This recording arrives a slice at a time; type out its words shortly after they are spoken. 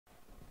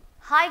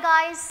Hi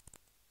guys,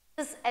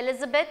 this is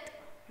Elizabeth,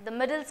 the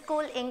middle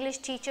school English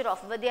teacher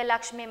of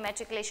Vidhyalakshmi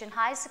Matriculation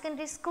High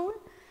Secondary School,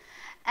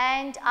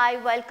 and I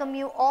welcome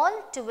you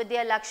all to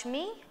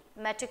Vidhyalakshmi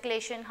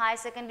Matriculation High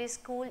Secondary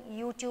School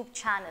YouTube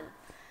channel.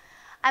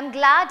 I'm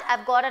glad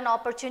I've got an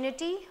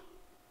opportunity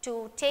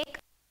to take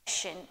a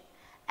session,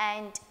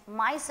 and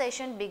my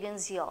session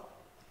begins here.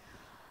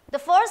 The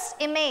first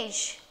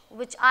image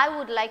which I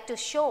would like to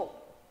show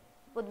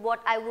with what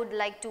I would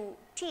like to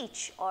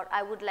teach or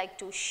I would like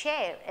to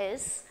share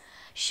is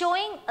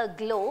showing a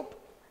globe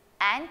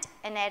and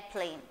an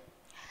airplane.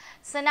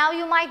 So now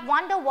you might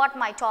wonder what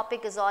my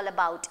topic is all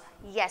about.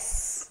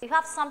 Yes, you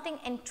have something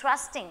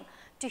interesting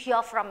to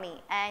hear from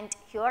me, and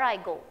here I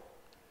go.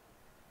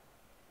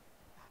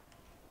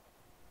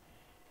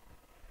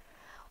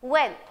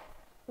 Well,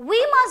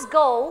 we must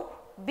go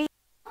beyond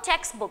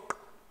textbook,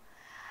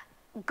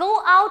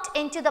 go out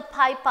into the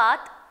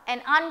bypath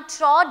and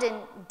untrodden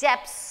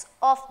depths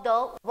of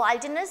the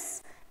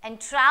wilderness and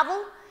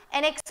travel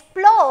and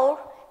explore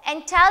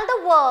and tell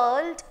the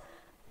world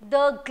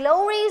the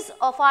glories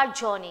of our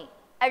journey.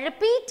 I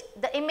repeat,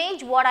 the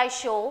image what I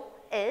show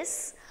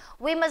is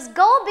we must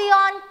go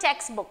beyond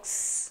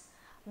textbooks,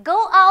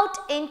 go out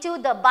into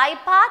the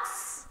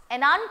bypaths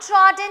and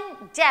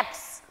untrodden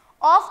depths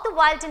of the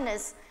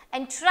wilderness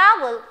and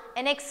travel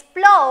and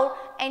explore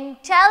and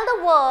tell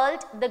the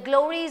world the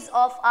glories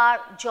of our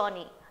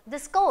journey.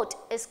 This quote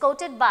is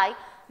quoted by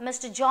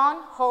Mr.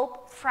 John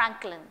Hope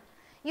Franklin.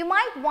 You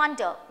might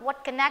wonder,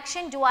 what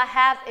connection do I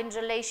have in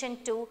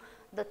relation to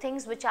the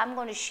things which I'm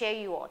going to share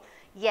you all?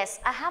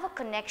 Yes, I have a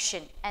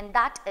connection, and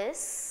that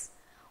is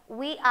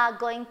we are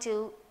going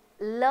to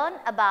learn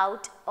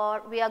about,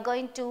 or we are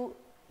going to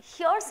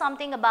hear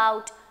something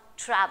about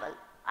travel.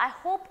 I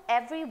hope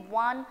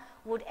everyone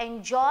would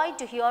enjoy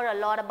to hear a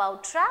lot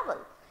about travel.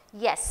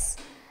 Yes,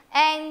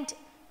 and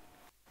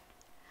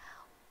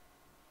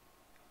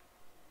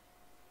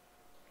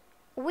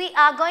we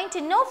are going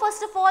to know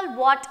first of all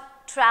what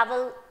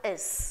travel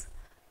is.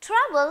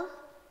 Travel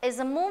is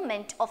a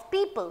movement of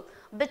people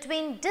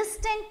between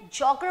distant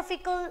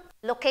geographical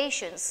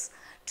locations.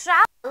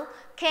 Travel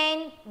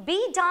can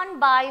be done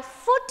by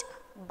foot,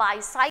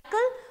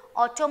 bicycle,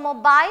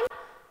 automobile,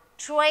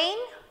 train,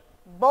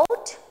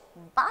 boat,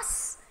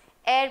 bus,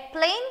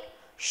 airplane,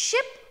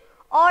 ship,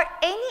 or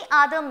any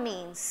other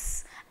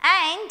means.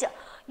 And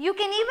you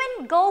can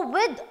even go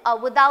with or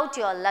without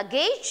your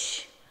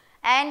luggage,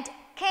 and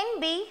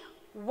can be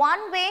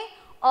one way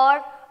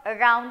or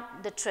around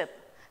the trip.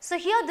 So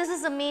here this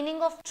is the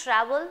meaning of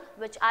travel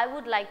which I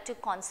would like to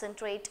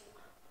concentrate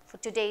for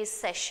today's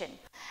session.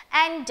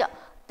 And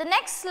the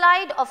next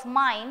slide of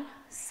mine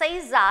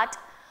says that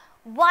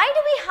why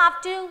do we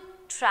have to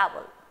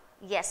travel?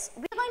 Yes,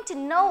 we are going to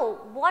know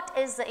what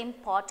is the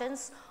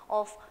importance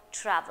of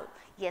travel.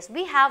 Yes,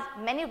 we have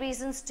many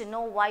reasons to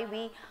know why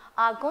we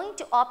are going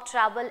to opt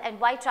travel and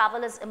why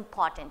travel is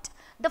important.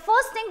 The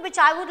first thing which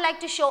I would like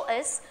to show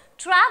is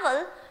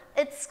travel,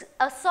 it's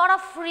a sort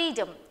of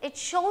freedom. It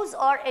shows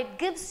or it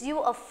gives you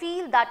a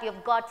feel that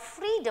you've got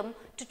freedom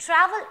to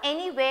travel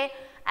anywhere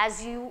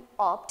as you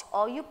opt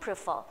or you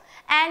prefer.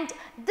 And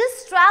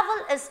this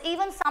travel is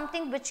even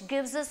something which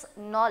gives us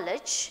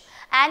knowledge,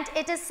 and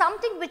it is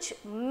something which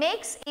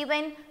makes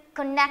even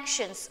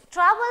connections.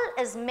 Travel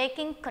is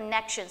making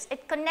connections.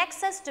 It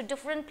connects us to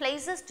different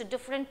places, to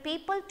different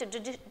people,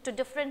 to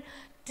different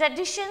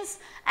traditions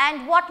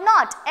and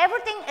whatnot.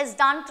 Everything is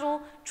done through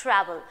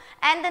travel.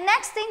 And the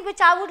next thing which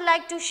I would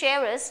like to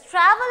share is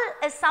travel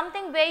is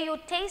something where you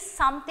taste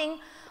something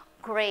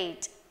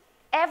great.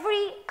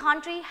 Every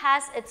country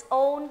has its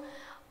own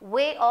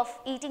way of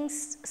eating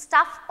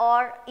stuff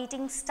or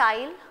eating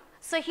style.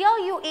 So here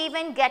you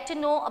even get to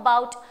know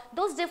about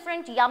those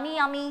different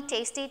yummy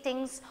tasty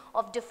things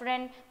of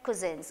different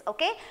cuisines,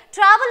 okay.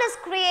 Travel is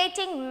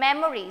creating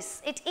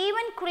memories. It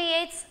even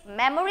creates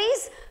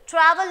memories.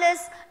 Travel is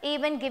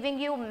even giving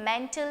you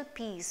mental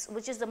peace,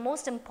 which is the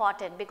most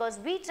important, because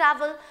we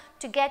travel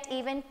to get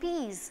even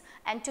peace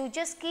and to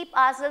just keep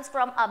ourselves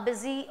from a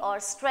busy or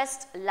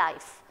stressed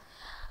life.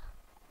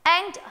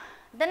 And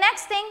the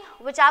next thing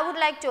which I would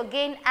like to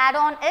again add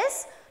on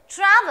is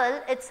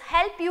travel, it's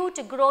help you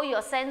to grow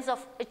your sense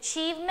of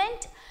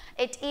achievement.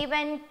 It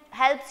even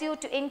helps you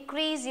to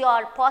increase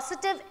your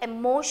positive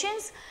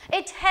emotions.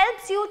 It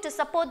helps you to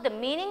support the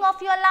meaning of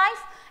your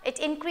life. It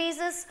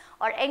increases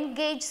or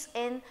engages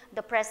in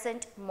the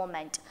present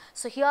moment.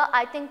 So here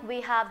I think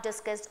we have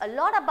discussed a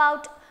lot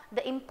about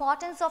the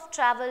importance of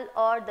travel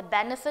or the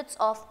benefits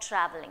of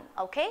traveling,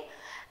 okay.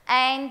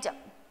 And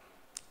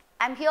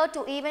I'm here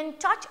to even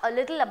touch a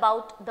little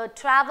about the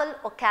travel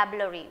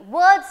vocabulary,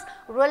 words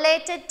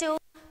related to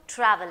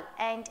travel.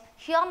 And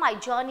here my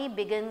journey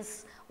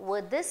begins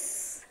with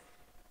this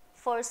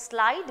first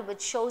slide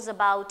which shows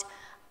about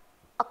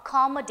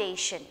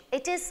accommodation.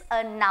 It is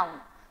a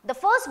noun. The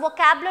first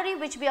vocabulary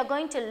which we are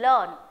going to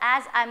learn,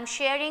 as I'm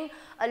sharing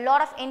a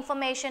lot of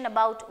information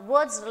about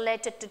words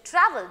related to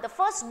travel, the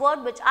first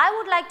word which I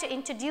would like to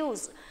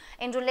introduce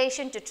in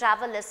relation to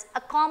travel is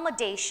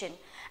accommodation.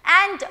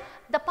 And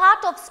the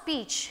part of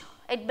speech,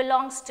 It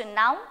belongs to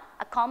noun.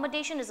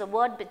 Accommodation is a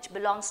word which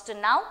belongs to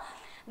noun.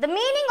 The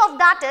meaning of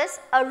that is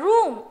a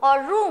room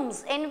or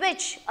rooms in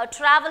which a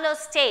traveler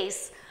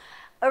stays.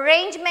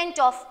 Arrangement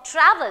of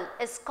travel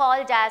is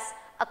called as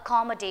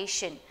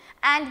accommodation.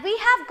 And we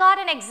have got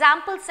an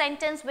example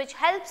sentence which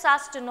helps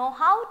us to know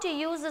how to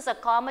use this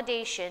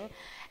accommodation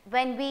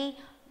when we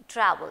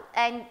travel.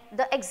 And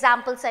the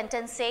example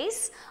sentence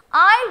says,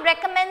 I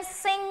recommend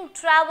Singh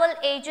Travel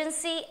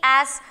Agency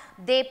as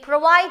they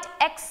provide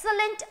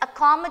excellent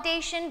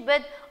accommodation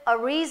with a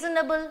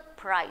reasonable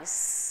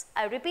price.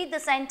 I repeat the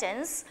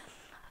sentence.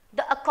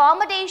 The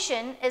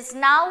accommodation is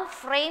now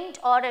framed,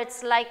 or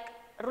it's like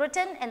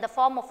written in the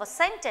form of a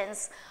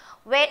sentence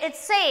where it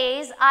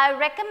says, I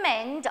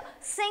recommend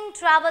Singh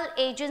Travel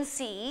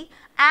Agency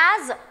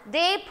as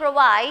they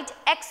provide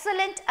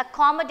excellent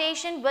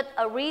accommodation with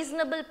a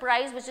reasonable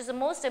price, which is the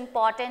most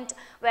important,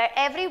 where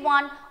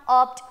everyone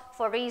opt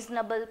for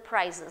reasonable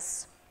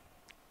prices.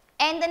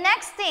 And the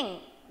next thing,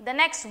 the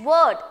next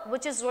word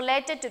which is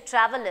related to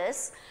travel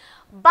is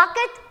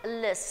bucket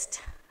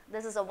list.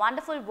 This is a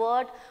wonderful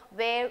word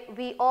where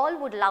we all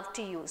would love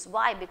to use.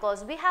 Why?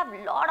 Because we have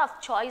a lot of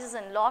choices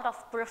and lot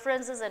of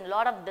preferences and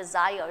lot of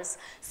desires.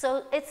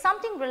 So it's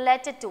something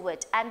related to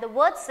it, and the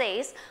word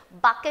says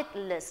bucket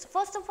list.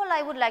 First of all,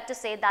 I would like to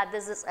say that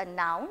this is a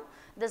noun.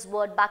 This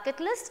word bucket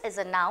list is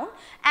a noun,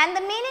 and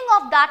the meaning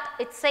of that,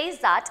 it says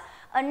that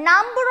a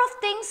number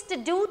of things to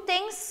do,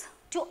 things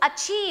to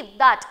achieve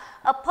that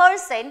a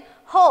person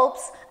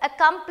hopes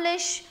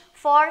accomplish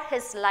for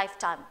his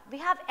lifetime. We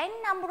have any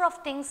number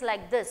of things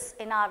like this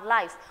in our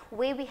life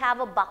where we have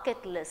a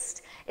bucket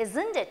list,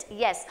 isn't it?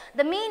 Yes,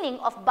 the meaning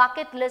of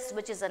bucket list,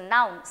 which is a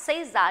noun,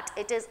 says that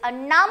it is a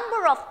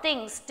number of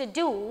things to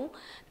do,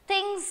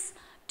 things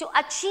to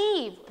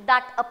achieve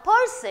that a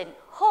person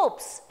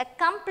hopes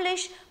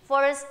accomplish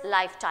for his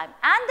lifetime.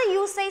 And the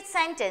usage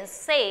sentence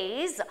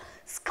says,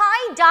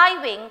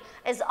 skydiving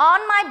is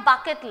on my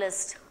bucket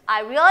list.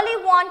 I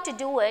really want to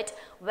do it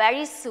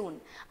very soon.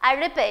 I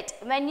repeat,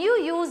 when you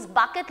use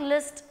bucket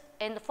list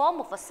in the form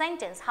of a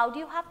sentence, how do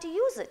you have to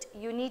use it?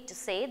 You need to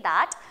say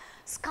that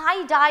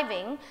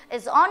skydiving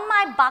is on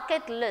my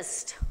bucket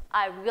list.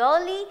 I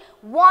really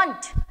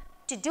want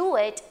to do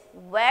it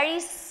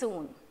very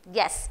soon.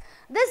 Yes,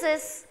 this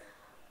is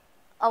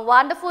a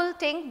wonderful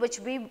thing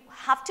which we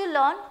have to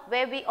learn,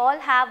 where we all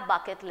have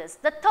bucket lists.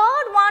 The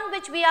third one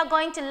which we are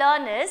going to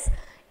learn is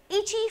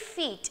itchy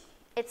feet.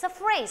 It's a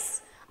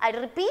phrase. I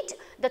repeat,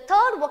 the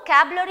third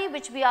vocabulary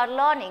which we are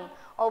learning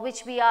or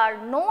which we are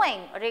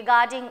knowing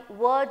regarding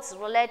words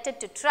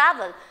related to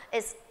travel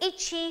is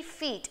itchy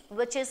feet,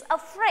 which is a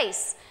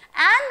phrase.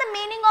 And the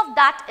meaning of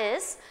that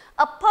is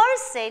a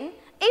person,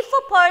 if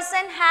a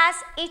person has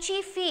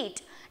itchy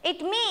feet,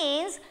 it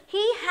means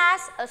he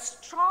has a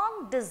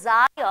strong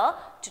desire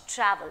to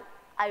travel.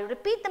 I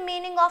repeat the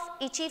meaning of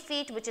itchy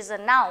feet, which is a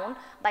noun,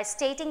 by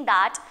stating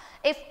that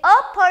if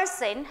a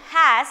person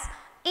has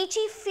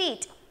itchy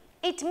feet,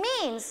 it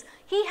means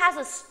he has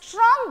a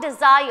strong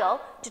desire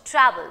to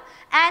travel.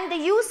 And the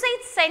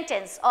usage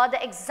sentence or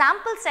the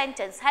example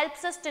sentence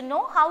helps us to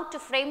know how to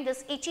frame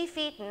this itchy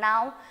feet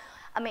now,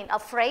 a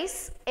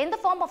phrase in the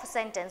form of a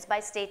sentence by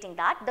stating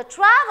that the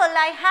travel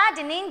I had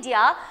in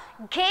India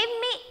gave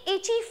me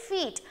itchy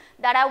feet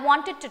that I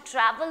wanted to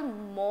travel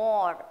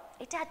more.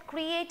 It had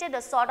created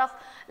a sort of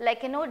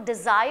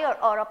desire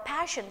or a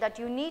passion that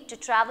you need to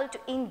travel to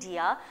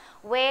India,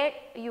 where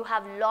you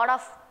have a lot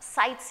of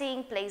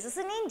sightseeing places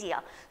in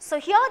India. So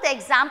here the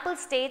example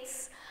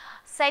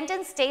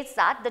sentence states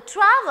that the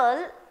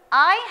travel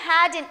I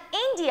had in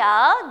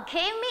India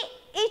gave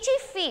me itchy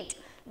feet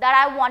that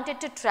I wanted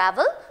to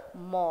travel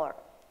more.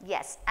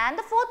 Yes, and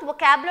the fourth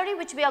vocabulary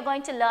which we are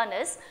going to learn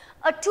is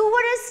a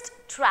tourist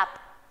trap.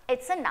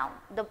 It's a noun.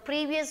 The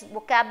previous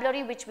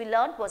vocabulary which we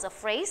learned was a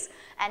phrase,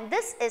 and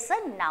this is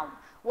a noun.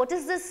 What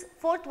is this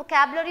fourth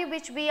vocabulary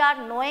which we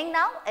are knowing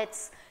now?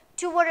 It's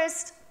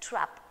tourist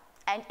trap,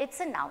 and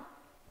it's a noun.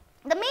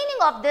 The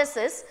meaning of this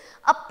is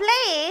a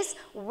place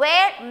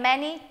where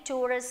many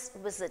tourists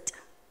visit.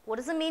 What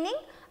is the meaning?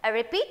 I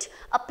repeat,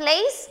 a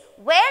place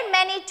where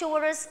many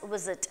tourists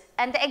visit.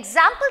 And the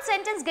example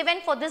sentence given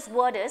for this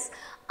word is,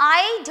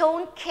 I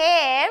don't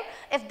care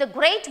if the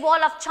Great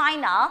Wall of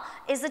China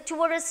is a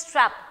tourist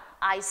trap.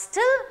 I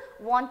still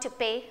want to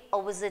pay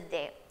a visit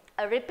there.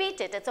 I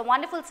repeat it. It's a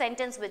wonderful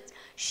sentence which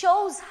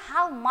shows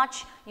how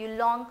much you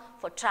long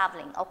for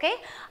traveling. Okay?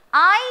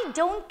 I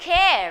don't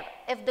care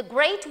if the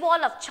Great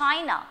Wall of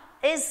China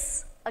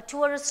is a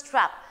tourist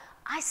trap.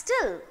 I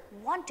still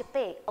want to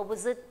pay a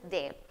visit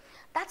there.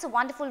 That's a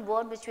wonderful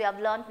word which we have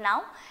learned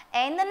now.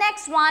 And the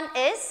next one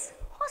is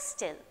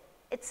hostel.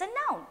 It's a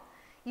noun.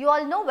 You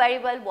all know very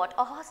well what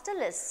a hostel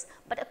is.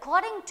 But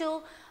according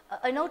to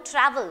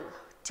travel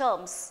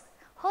terms,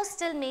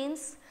 hostel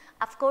means,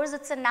 of course,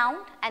 it's a noun,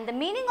 and the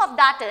meaning of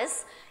that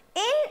is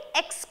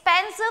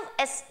inexpensive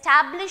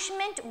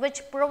establishment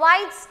which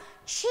provides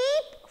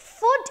cheap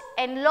food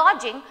and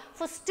lodging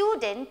for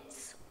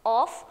students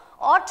or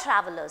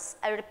travelers.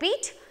 I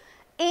repeat,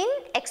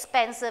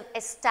 inexpensive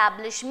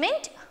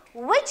establishment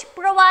which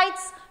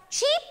provides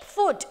cheap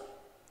food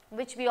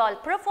which we all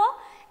prefer,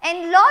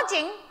 and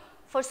lodging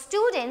for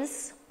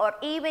students or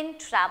even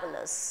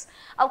travelers.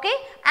 Okay,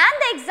 and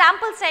the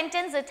example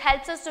sentence, it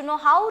helps us to know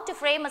how to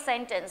frame a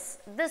sentence.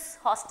 This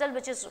hostel,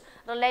 which is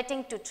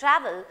relating to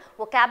travel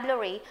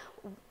vocabulary,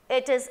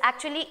 it is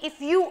actually, if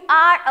you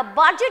are a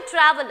budget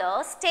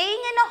traveler, staying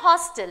in a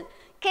hostel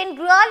can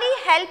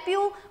really help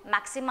you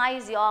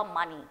maximize your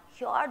money.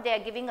 Here they are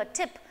giving a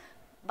tip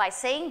by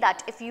saying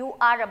that if you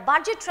are a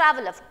budget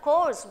traveler, of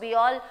course we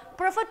all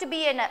prefer to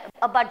be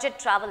a budget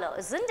traveler,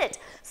 isn't it?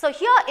 So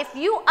here, if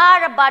you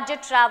are a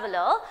budget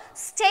traveler,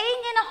 staying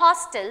in a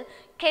hostel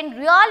can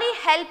really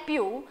help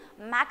you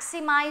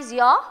maximize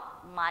your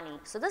money.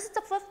 So this is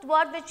the fifth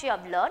word which you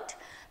have learnt.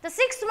 The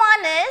sixth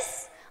one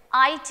is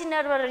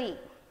itinerary.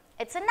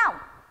 It's a noun.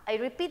 I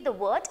repeat the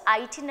word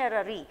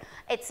itinerary.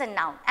 It's a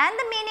noun, and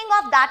the meaning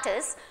of that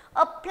is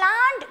a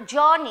planned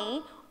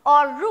journey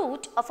or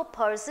route of a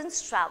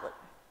person's travel.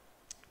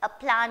 A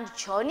planned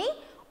journey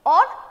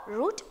or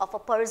route of a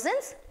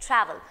person's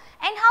travel.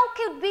 And how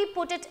could we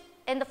put it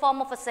in the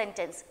form of a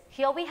sentence?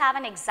 Here we have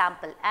an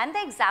example, and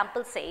the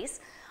example says,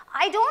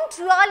 I don't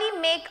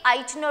really make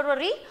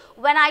itinerary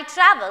when I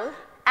travel,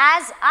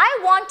 as I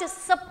want to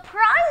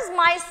surprise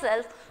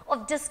myself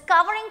of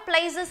discovering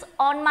places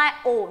on my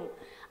own.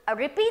 I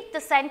repeat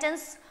the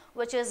sentence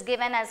which is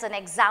given as an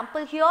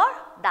example here,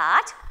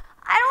 that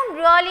I don't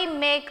really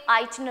make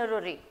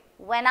itinerary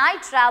when I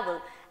travel,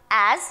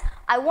 as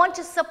I want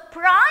to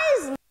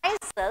surprise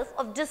myself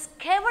of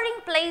discovering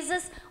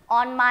places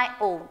on my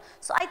own.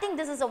 So I think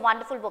this is a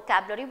wonderful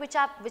vocabulary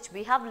which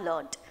we have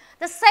learnt.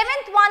 The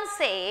seventh one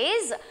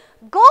says,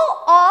 go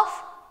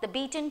off the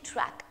beaten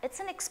track. It's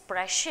an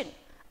expression.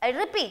 I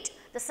repeat,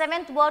 the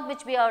seventh word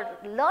which we are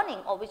learning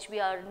or which we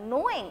are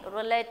knowing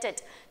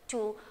related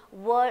to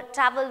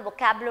travel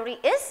vocabulary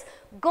is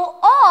go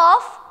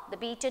off the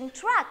beaten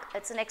track.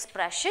 It's an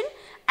expression,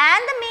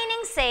 and the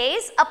meaning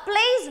says a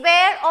place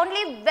where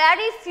only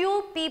very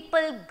few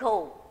people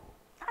go.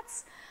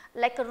 That's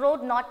like a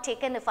road not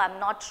taken, if I'm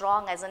not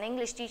wrong. As an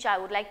English teacher, I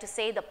would like to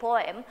say the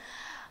poem,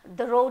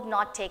 the road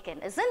not taken,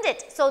 isn't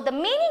it? So the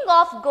meaning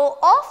of go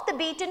off the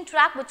beaten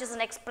track, which is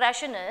an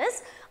expression,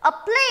 is a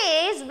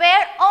place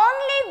where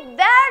only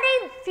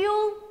very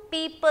few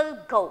people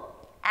go.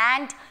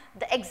 And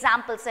the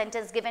example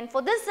sentence given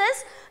for this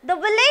is, the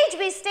village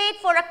we stayed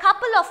for a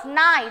couple of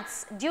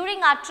nights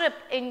during our trip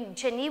in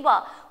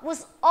Geneva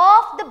was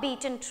off the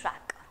beaten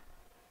track.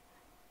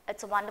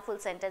 It's a wonderful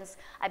sentence.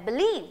 I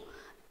believe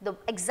the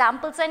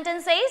example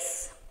sentence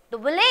says, the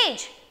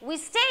village we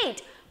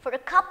stayed for a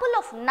couple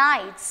of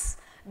nights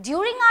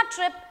during our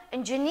trip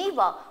in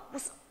Geneva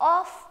was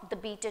off the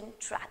beaten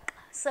track.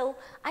 So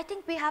I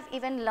think we have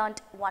even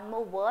learnt one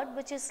more word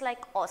which is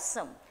like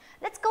awesome.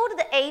 Let's go to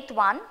the eighth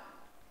one,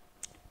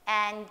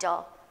 and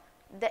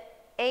the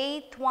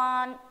eighth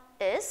one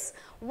is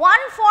one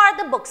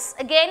for the books.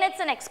 Again, it's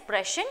an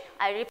expression.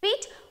 I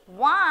repeat,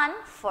 one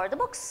for the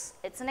books.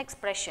 It's an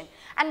expression.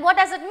 And what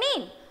does it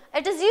mean?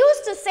 It is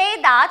used to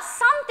say that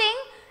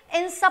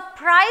something is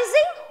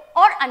surprising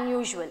or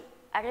unusual.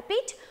 I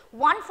repeat,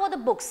 one for the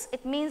books.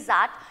 It means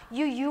that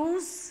you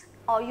use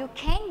or you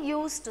can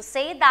use to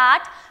say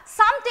that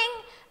something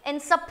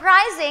is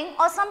surprising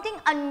or something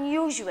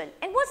unusual.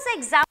 And what's the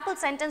example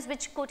sentence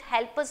which could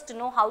help us to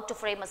know how to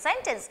frame a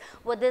sentence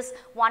with this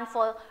one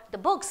for the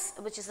books,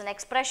 which is an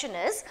expression,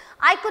 is,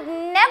 I could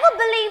never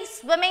believe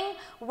swimming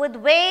with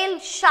whale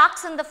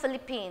sharks in the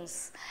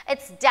Philippines.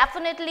 It's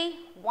definitely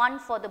one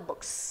for the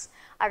books.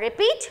 I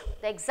repeat,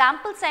 the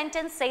example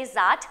sentence says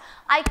that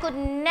I could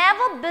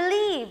never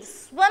believe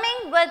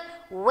swimming with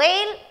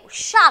whale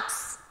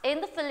sharks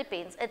in the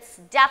Philippines. It's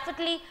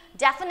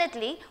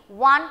definitely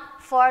one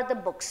for the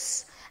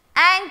books.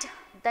 And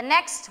the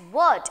next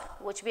word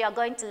which we are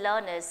going to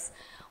learn is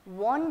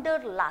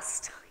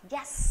wanderlust.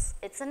 Yes,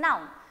 it's a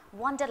noun,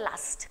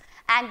 wanderlust.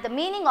 And the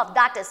meaning of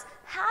that is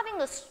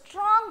having a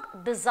strong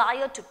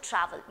desire to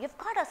travel. You've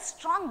got a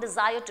strong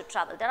desire to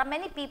travel. There are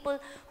many people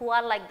who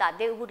are like that.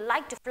 They would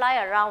like to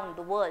fly around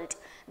the world.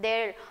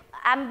 Their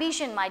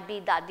ambition might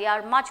be that they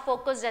are much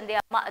focused, and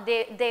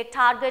their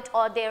target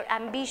or their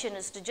ambition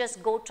is to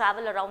just go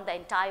travel around the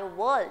entire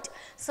world.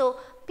 So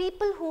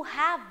people who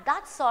have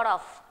that sort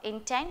of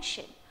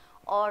intention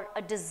or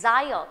a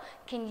desire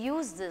can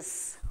use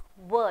this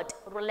word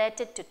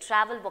related to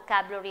travel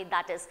vocabulary,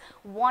 that is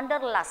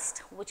wanderlust,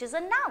 which is a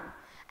noun.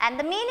 And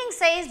the meaning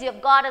says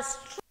you've got a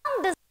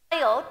strong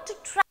desire to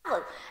travel.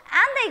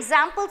 And the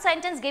example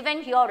sentence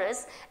given here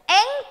is,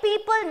 young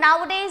people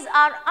nowadays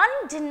are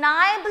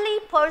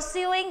undeniably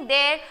pursuing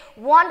their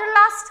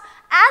wanderlust,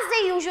 as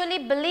they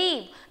usually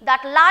believe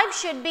that life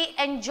should be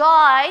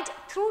enjoyed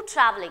through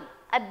traveling.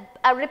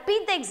 I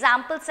repeat the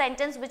example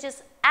sentence, which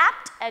is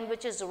apt and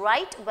which is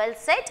right, well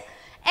said.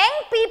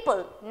 Young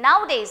people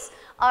nowadays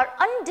are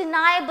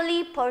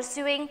undeniably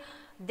pursuing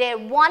their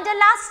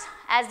wanderlust,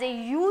 as they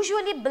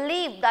usually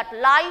believe that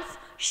life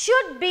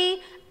should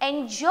be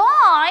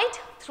enjoyed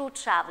through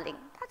traveling.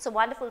 That's a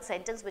wonderful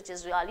sentence which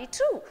is really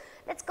true.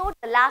 Let's go to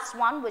the last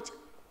one which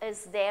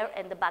is there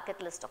in the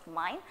bucket list of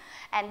mine,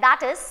 and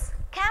that is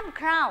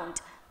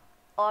campground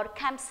or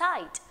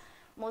campsite.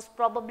 Most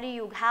probably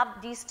you have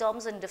these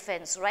terms in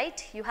defense, right?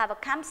 You have a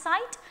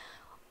campsite.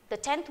 The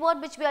 10th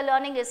word which we are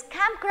learning is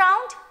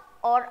campground,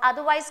 or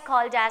otherwise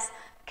called as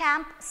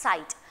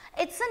campsite.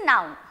 It's a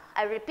noun.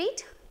 I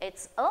repeat,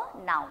 it's a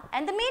noun.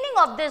 And the meaning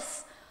of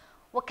this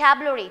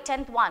vocabulary,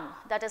 10th one,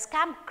 that is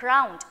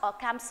campground or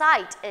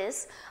campsite,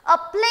 is a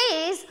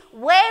place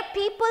where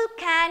people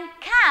can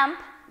camp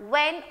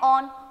when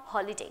on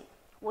holiday.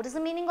 What is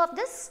the meaning of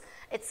this?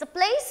 It's a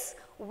place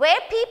where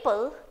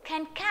people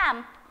can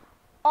camp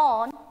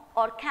on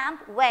or camp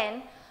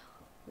when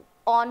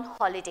on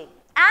holiday.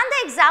 And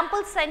the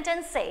example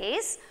sentence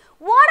says,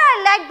 what I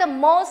like the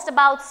most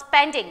about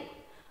spending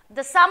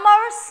the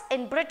summers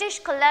in British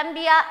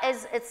Columbia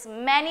is its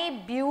many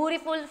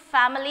beautiful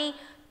family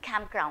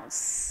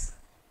campgrounds.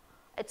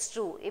 It's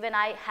true, even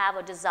I have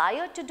a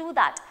desire to do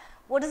that.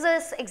 What is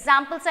this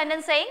example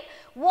sentence saying?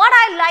 What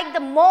I like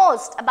the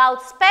most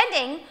about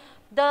spending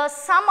the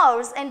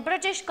summers in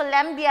British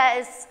Columbia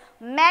is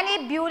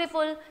many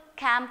beautiful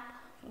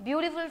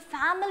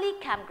family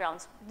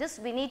campgrounds. This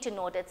we need to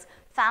note, it's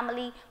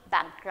family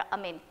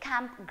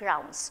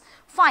campgrounds.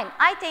 Fine,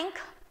 I think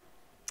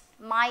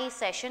my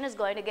session is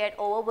going to get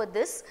over with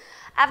this.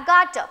 I've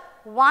got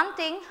one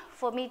thing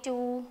for me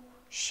to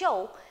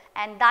show,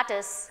 and that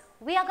is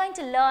we are going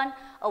to learn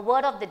a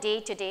word of the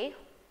day today,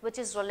 which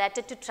is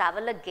related to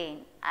travel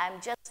again. I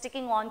am just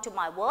sticking on to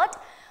my word,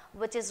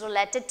 which is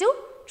related to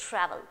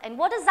travel. And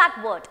what is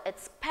that word?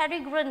 It's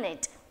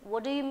peregrinate.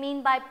 What do you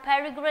mean by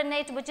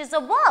peregrinate, which is a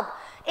verb?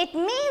 It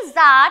means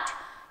that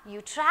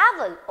you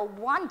travel or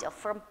wander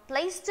from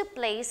place to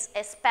place,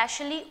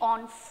 especially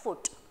on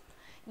foot.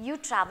 You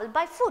travel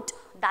by foot.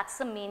 That's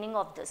the meaning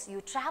of this.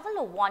 You travel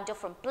or wander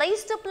from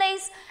place to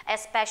place,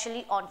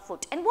 especially on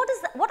foot. And what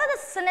are the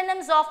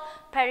synonyms of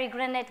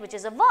peregrinate, which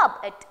is a verb?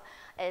 It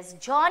is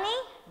journey,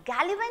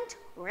 gallivant,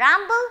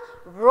 ramble,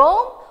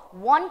 roam,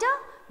 wander,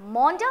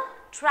 maunder,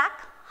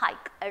 track,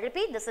 hike. I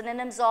repeat, the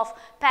synonyms of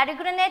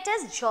peregrinate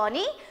is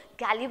journey,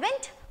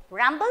 gallivant,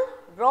 ramble,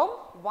 roam,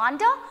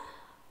 wander,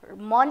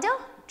 maunder,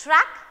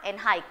 track and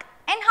hike.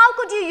 And how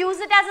could you use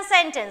it as a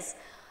sentence?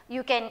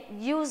 You can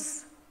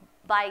use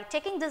by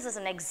taking this as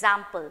an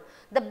example.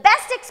 The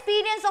best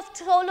experience of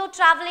solo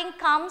traveling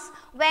comes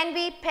when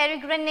we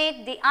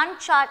peregrinate the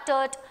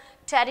uncharted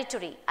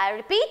territory. I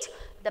repeat,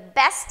 the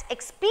best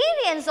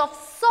experience of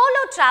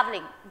solo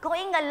traveling,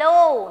 going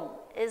alone,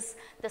 is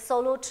the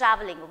solo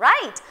traveling,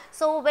 right?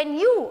 So when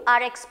you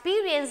are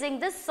experiencing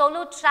this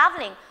solo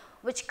traveling,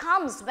 which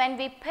comes when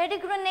we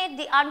peregrinate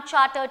the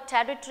uncharted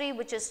territory,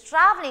 which is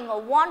traveling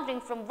or wandering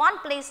from one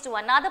place to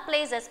another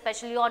place,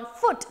 especially on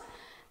foot,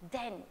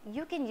 then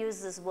you can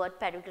use this word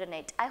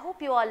peregrinate. I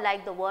hope you all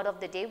like the word of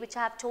the day which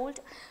I have told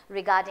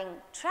regarding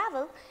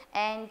travel,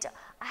 and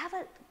I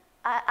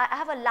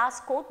have a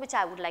last quote which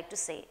I would like to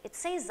say. It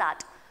says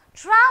that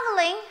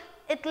traveling,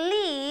 it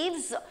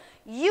leaves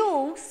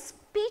you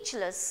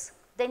speechless,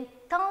 then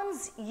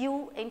turns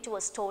you into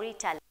a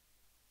storyteller.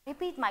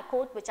 Repeat my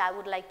quote which I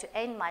would like to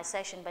end my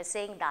session by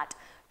saying that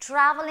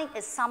traveling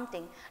is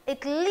something,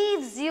 it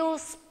leaves you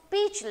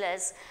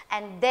speechless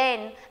and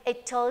then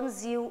it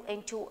turns you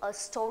into a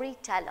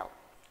storyteller.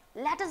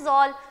 Let us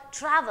all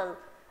travel,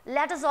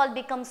 let us all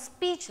become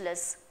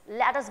speechless,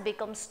 let us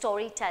become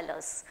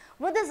storytellers.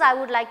 With this, I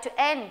would like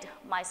to end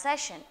my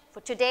session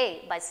for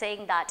today by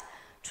saying that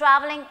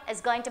traveling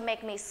is going to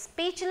make me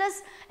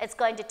speechless, it's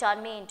going to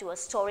turn me into a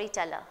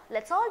storyteller.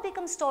 Let's all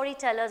become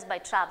storytellers by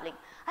traveling.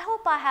 I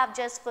hope I have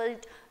just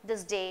filled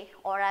this day,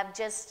 or I've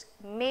just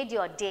made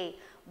your day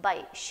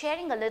by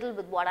sharing a little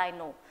with what I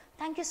know.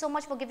 Thank you so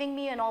much for giving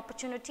me an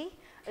opportunity.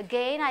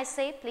 Again, I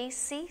say please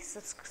see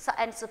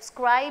and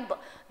subscribe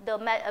the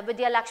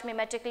Vidhyalakshmi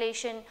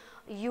Matriculation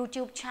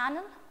YouTube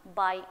channel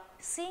by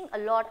seeing a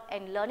lot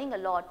and learning a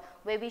lot,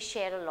 where we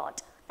share a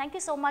lot. Thank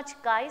you so much,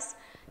 guys.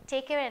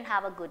 Take care and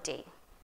have a good day.